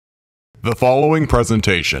The following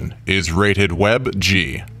presentation is rated Web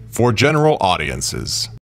G for general audiences.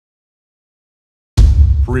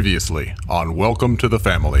 Previously on Welcome to the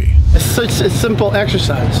Family. It's such a simple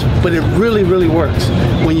exercise, but it really, really works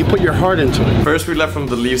when you put your heart into it. First we left from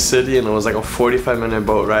the Leaf City and it was like a 45-minute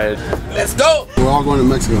boat ride. Let's go! We're all going to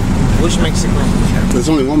Mexico. Which Mexico? There's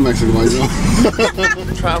only one Mexico, I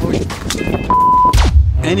know. Traveling.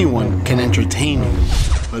 Anyone can entertain you,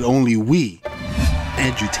 but only we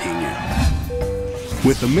edutain you.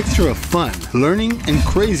 With a mixture of fun, learning, and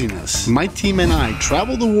craziness, my team and I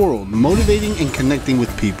travel the world motivating and connecting with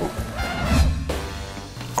people.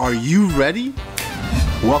 Are you ready?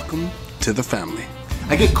 Welcome to the family.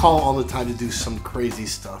 I get called all the time to do some crazy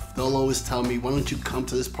stuff. They'll always tell me, why don't you come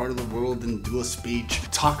to this part of the world and do a speech,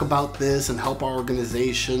 talk about this and help our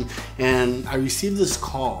organization. And I received this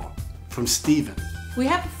call from Steven. We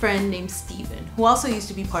have a friend named Steven who also used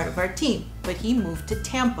to be part of our team, but he moved to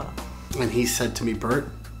Tampa. And he said to me, Bert,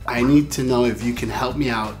 I need to know if you can help me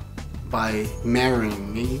out by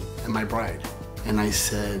marrying me and my bride. And I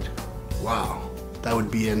said, wow, that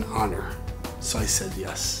would be an honor. So I said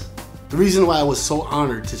yes. The reason why I was so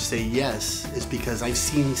honored to say yes is because I've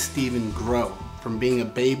seen Steven grow from being a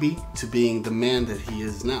baby to being the man that he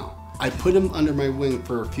is now. I put him under my wing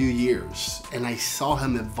for a few years and I saw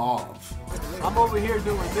him evolve. I'm over here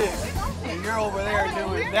doing this, and you're over there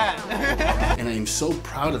doing that. And I am so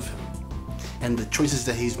proud of him and the choices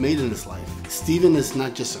that he's made in his life. Steven is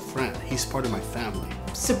not just a friend, he's part of my family.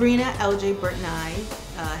 Sabrina, LJ, Bert, and I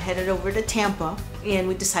headed over to Tampa, and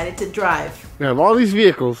we decided to drive. We have all these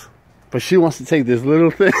vehicles, but she wants to take this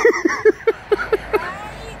little thing.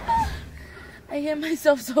 I hit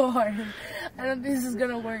myself so hard. I don't think this is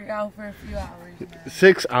gonna work out for a few hours.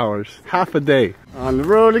 6 hours, half a day. On the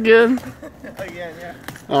road again. Again, yeah.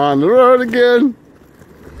 On the road again.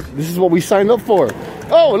 This is what we signed up for.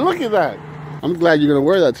 Oh, look at that. I'm glad you're gonna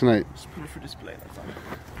wear that tonight. Just put it for display, that's all.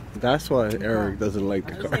 That's why Eric doesn't like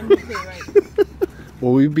the car.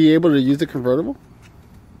 Will we be able to use the convertible?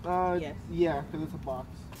 Yes. Yeah, because it's a box.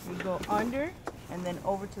 We go under and then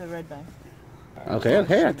over to the red band. Okay, I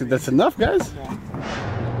think that's enough, guys.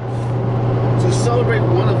 To celebrate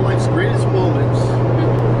one of life's greatest moments,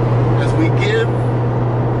 as we give.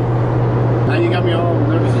 Now you got me all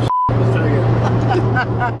nervous and shit. Let's try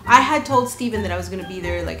again. I had told Steven that I was going to be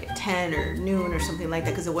there like at 10 or noon or something like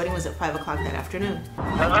that because the wedding was at 5 o'clock that afternoon.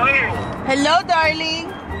 Hello, darling.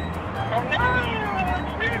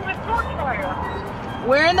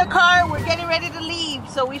 We're in the car. We're getting ready to leave,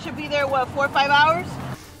 so we should be there, what, 4 or 5 hours?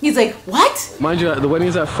 He's like, what? Mind you, the wedding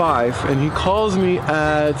is at 5, and he calls me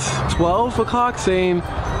at 12 o'clock saying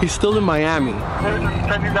he's still in Miami.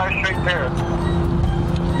 Send you guys straight there.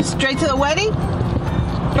 Straight to the wedding?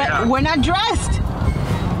 But Yeah. we're not dressed.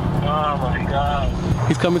 Oh my God.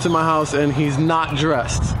 He's coming to my house and he's not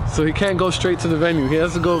dressed. So he can't go straight to the venue. He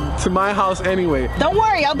has to go to my house anyway. Don't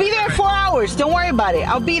worry, I'll be there in 4 hours. Don't worry about it.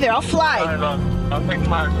 I'll be there. I'll fly. I'll take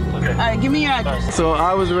mine. Okay. All right, give me your address. So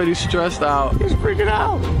I was already stressed out. He's freaking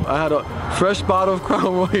out. I had a fresh bottle of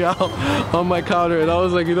Crown Royale on my counter, and I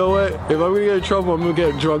was like, you know what? If I'm gonna get in trouble, I'm gonna get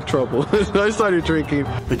in drunk trouble. So I started drinking.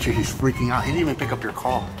 But he's freaking out. He didn't even pick up your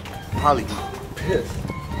call. Probably pissed.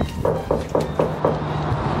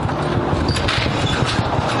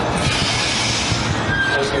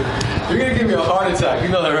 You're gonna give me a heart attack, you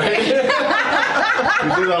know that, right? You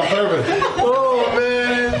did it on purpose. Oh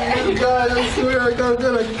man, God, I swear I'm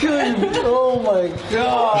gonna kill you. Oh my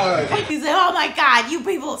God. He's like, oh my God, you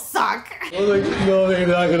people suck. I was like, no, they're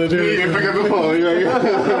not gonna do it. You pick up the phone.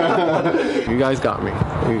 You guys got me.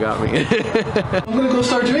 You got me. I'm gonna go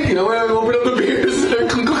start drinking. I'm gonna open up the beers.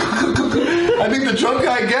 I think the drunker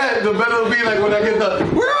I get, the better it'll be like when I get the,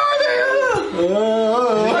 where are they?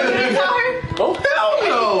 Oh, hell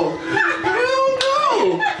no. Hell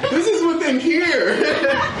no. This is within here.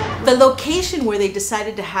 The location where they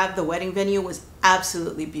decided to have the wedding venue was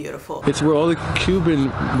absolutely beautiful. It's where all the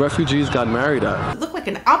Cuban refugees got married at. It looked like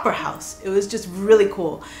an opera house. It was just really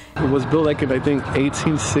cool. It was built like in, I think,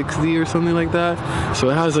 1860 or something like that. So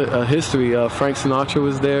it has a history. Frank Sinatra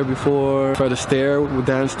was there before. Fred Astaire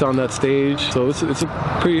danced on that stage. So it's a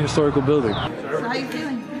pretty historical building. So how you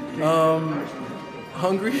feeling?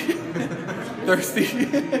 Hungry, thirsty.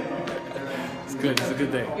 It's good. It's a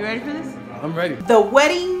good day. You ready for this? I'm ready. The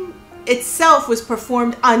wedding itself was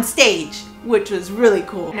performed on stage, which was really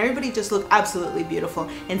cool. And everybody just looked absolutely beautiful.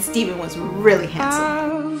 And Steven was really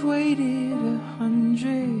handsome. I've waited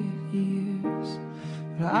 100 years,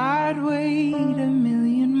 but I'd wait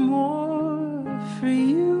 1,000,000 more for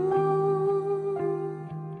you.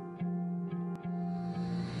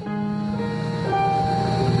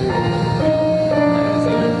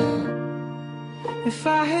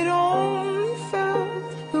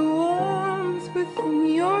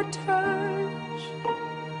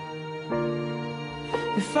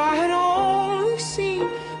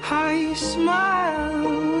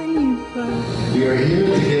 We are here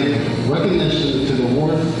to give recognition to the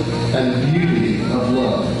worth and beauty of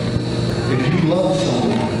love. If you love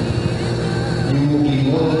someone, you will be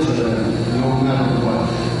loyal to them no matter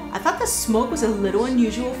what. I thought the smoke was a little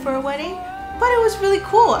unusual for a wedding, but it was really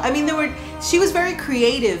cool. I mean, she was very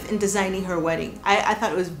creative in designing her wedding. I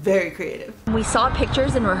thought it was very creative. We saw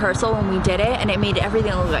pictures in rehearsal when we did it, and it made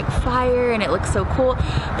everything look like fire, and it looked so cool.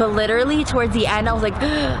 But literally towards the end, I was like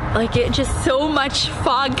it just so much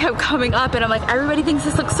fog kept coming up, and I'm like, everybody thinks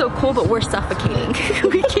this looks so cool, but we're suffocating.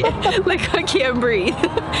 We can't, like, I can't breathe.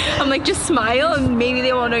 I'm like, just smile, and maybe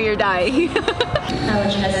they won't know you're dying. I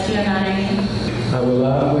will trust you and honor you. I will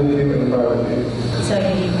love with you and fight with you. So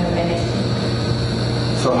you keep my witness.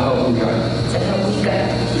 So help me God. So help me God.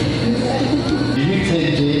 Do you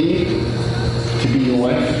take Jamie to be your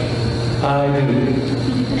wife? I do.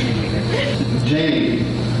 Jamie,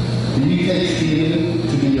 do you take Steven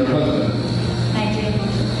to be your husband? I do.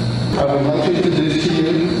 I would like to introduce to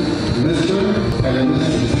you Mr. and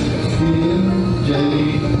Mrs. Steven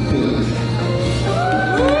Jamie Felix.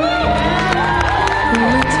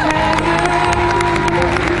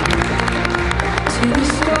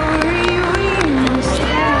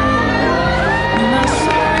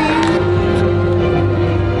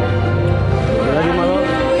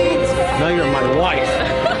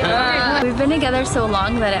 We've been together so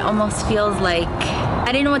long that it almost feels like I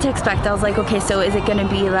didn't know what to expect. I was like, okay, so is it gonna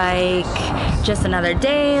be like just another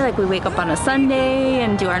day, like we wake up on a Sunday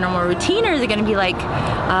and do our normal routine, or is it gonna be like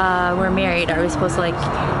we're married? Are we supposed to like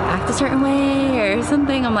act a certain way or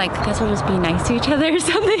something? I'm like, I guess we'll just be nice to each other or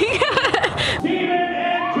something.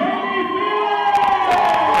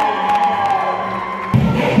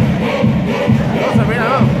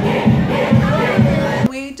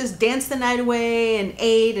 We just danced the night away and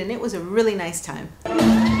ate, and it was a really nice time.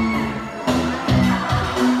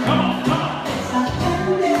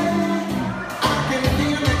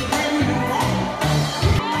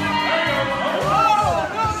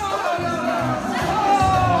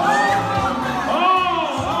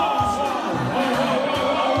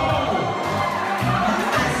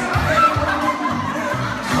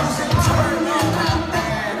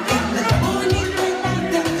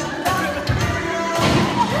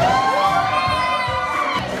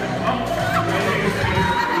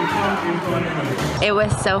 It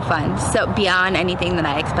was so fun, so beyond anything that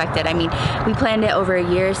I expected. I mean, we planned it over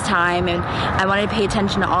a year's time, and I wanted to pay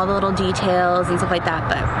attention to all the little details and stuff like that,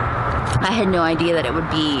 but I had no idea that it would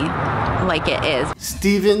be like it is.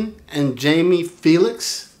 Steven and Jamie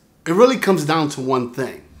Felix, it really comes down to one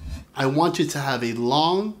thing. I want you to have a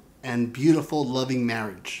long and beautiful, loving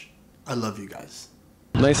marriage. I love you guys.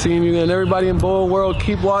 Nice seeing you, and everybody in BOWAworld,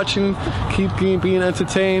 keep watching, keep being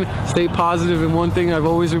entertained, stay positive, and one thing I've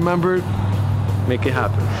always remembered, make it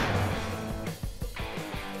happen.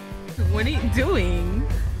 What are you doing?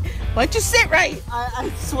 Why don't you sit right?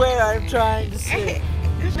 I swear I'm trying to sit.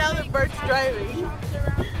 Now that Bert's driving.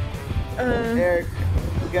 Eric,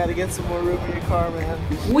 you gotta get some more room in your car,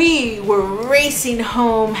 man. We were racing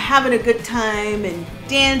home, having a good time, and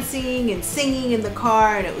dancing and singing in the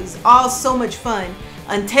car, and it was all so much fun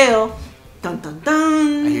until dun dun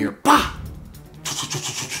dun. I hear bah!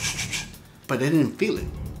 But I didn't feel it.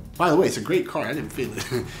 By the way, it's a great car. I didn't feel it.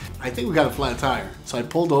 I think we got a flat tire. So I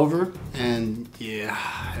pulled over, and yeah,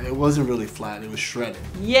 it wasn't really flat. It was shredded.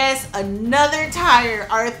 Yes, another tire.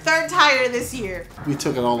 Our third tire this year. We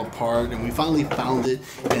took it all apart, and we finally found it.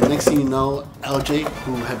 And next thing you know, LJ,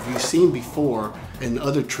 who have you seen before in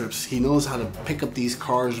other trips, he knows how to pick up these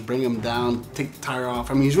cars, bring them down, take the tire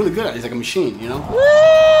off. I mean, he's really good at it. He's like a machine, you know?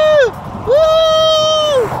 Woo!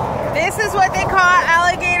 Woo! This is what they call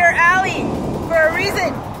Alligator Alley for a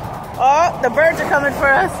reason. Oh, the birds are coming for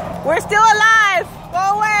us. We're still alive. Go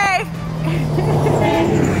away.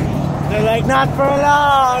 They're like, not for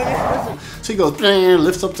long. So he goes, bam,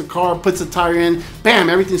 lifts up the car, puts the tire in, bam,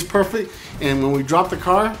 everything's perfect. And when we dropped the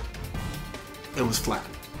car, it was flat.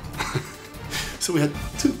 So we had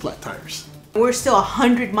 2 flat tires. We're still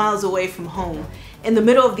 100 miles away from home, in the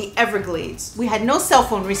middle of the Everglades. We had no cell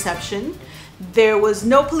phone reception. There was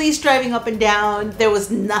no police driving up and down. There was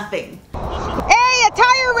nothing. Hey, a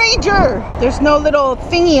tire ranger! There's no little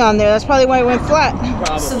thingy on there. That's probably why it went flat.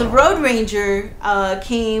 Probably. So the road ranger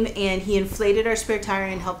came and he inflated our spare tire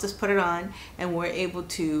and helped us put it on, and we're able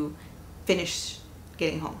to finish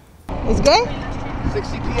getting home. It's good?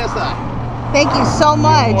 60 PSI. Thank you so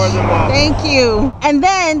much. Thank you. And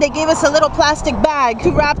then they gave us a little plastic bag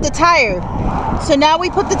to wrap the tire. So now we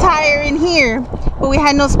put the tire in here, but we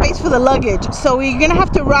had no space for the luggage. So we're gonna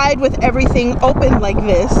have to ride with everything open like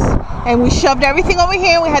this. And we shoved everything over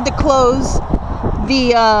here. We had to close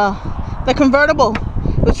the convertible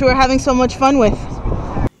which we're having so much fun with.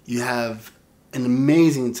 You have an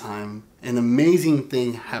amazing time, an amazing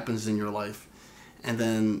thing happens in your life, and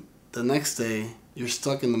then the next day you're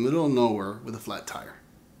stuck in the middle of nowhere with a flat tire.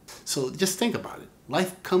 So just think about it.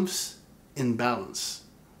 Life comes in balance.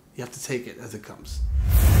 You have to take it as it comes.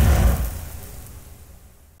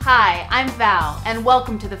 Hi, I'm Val, and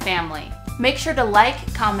welcome to the family. Make sure to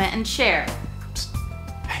like, comment, and share.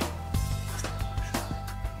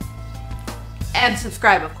 And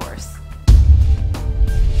subscribe, of course.